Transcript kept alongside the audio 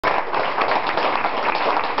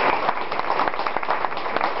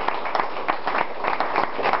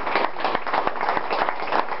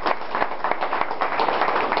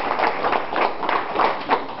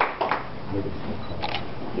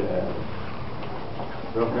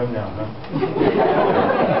Broke them down, huh?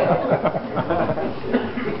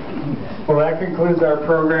 Well, that concludes our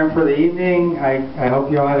program for the evening. I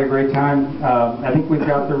hope you all had a great time. I think we've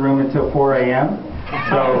got the room until 4 a.m.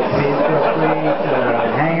 So please feel free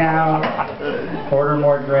to hang out, order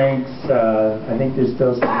more drinks. I think there's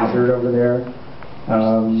still some dessert over there.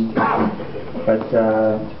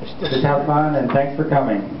 Just have fun, and thanks for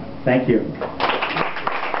coming. Thank you.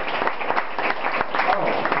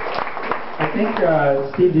 I think,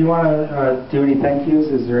 Steve, do you want to do any thank yous?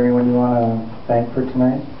 Is there anyone you want to thank for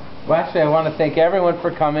tonight? Well, actually, I want to thank everyone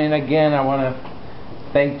for coming. Again, I want to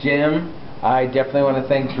thank Jim. I definitely want to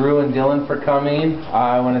thank Drew and Dylan for coming.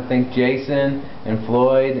 I want to thank Jason and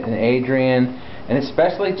Floyd and Adrian, and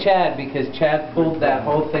especially Chad, because Chad pulled that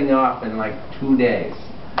whole thing off in like 2 days.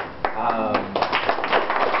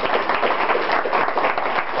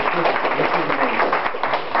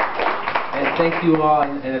 And thank you all,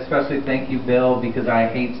 and especially thank you, Bill, because I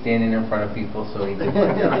hate standing in front of people, so he did.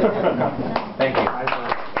 Thank you.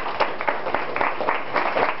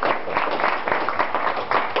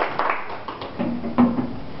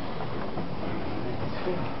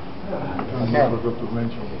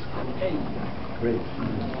 Great.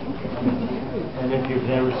 And if you've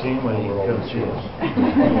never seen one, you can come see us.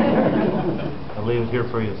 I'll leave it here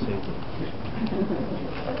for you to see.